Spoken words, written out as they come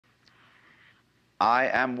I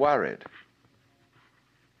am worried.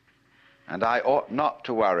 And I ought not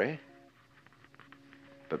to worry,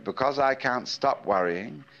 but because I can't stop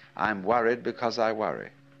worrying, I'm worried because I worry.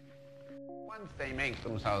 Once they make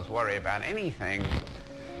themselves worry about anything,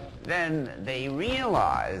 then they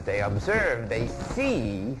realize, they observe, they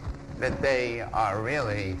see that they are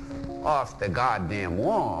really off the goddamn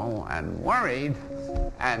wall and worried,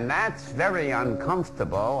 and that's very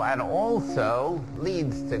uncomfortable and also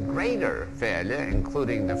leads to greater failure,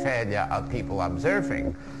 including the failure of people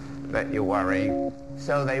observing that you worry,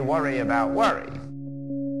 so they worry about worry.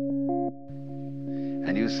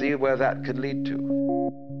 And you see where that could lead to.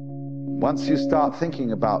 Once you start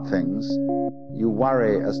thinking about things, you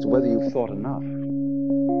worry as to whether you've thought enough.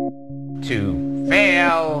 To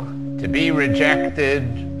fail, to be rejected,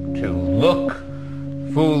 to look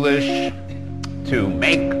foolish, to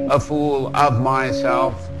make a fool of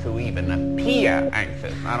myself, to even appear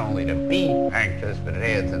anxious. Not only to be anxious, but it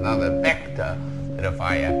adds another vector that if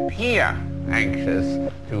I appear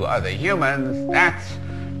anxious to other humans, that's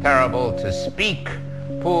terrible. To speak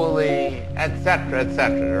poorly, etc.,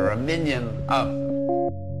 etc. There are a million of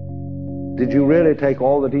them. Did you really take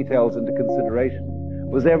all the details into consideration?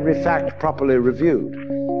 Was every fact properly reviewed?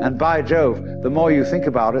 And by Jove, the more you think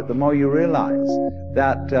about it, the more you realize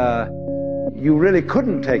that you really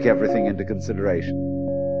couldn't take everything into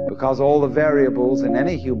consideration, because all the variables in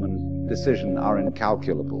any human decision are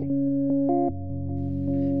incalculable.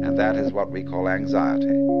 And that is what we call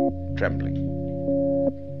anxiety, trembling.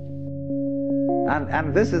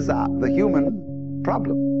 And this is the human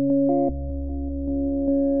problem.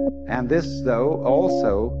 And this, though,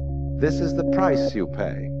 also, this is the price you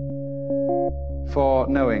pay for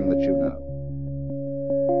knowing that you know,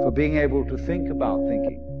 for being able to think about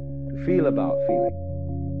thinking, to feel about feeling.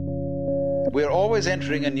 We're always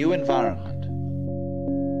entering a new environment.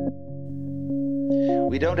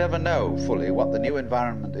 We don't ever know fully what the new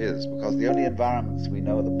environment is, because the only environments we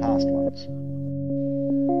know are the past ones.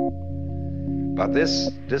 But this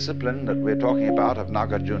discipline that we're talking about of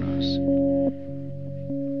Nagarjuna's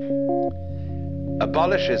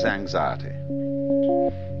abolishes anxiety,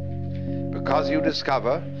 because you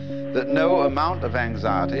discover that no amount of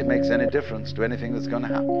anxiety makes any difference to anything that's going to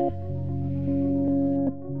happen.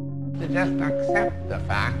 To just accept the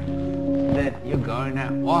fact that you're going to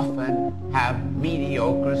often have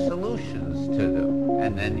mediocre solutions to them,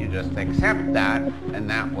 and then you just accept that, and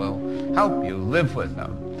that will help you live with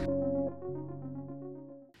them.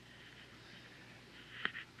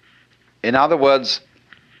 In other words,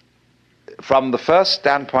 from the first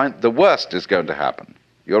standpoint, the worst is going to happen.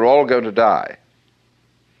 You're all going to die.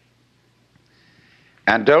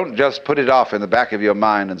 And don't just put it off in the back of your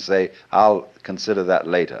mind and say, I'll consider that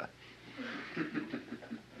later.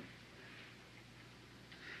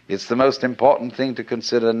 It's the most important thing to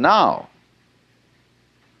consider now,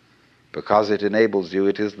 because it enables you,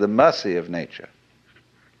 it is the mercy of nature,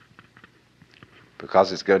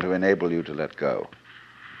 because it's going to enable you to let go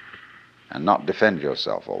and not defend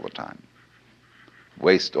yourself all the time,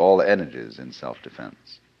 waste all energies in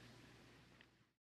self-defense.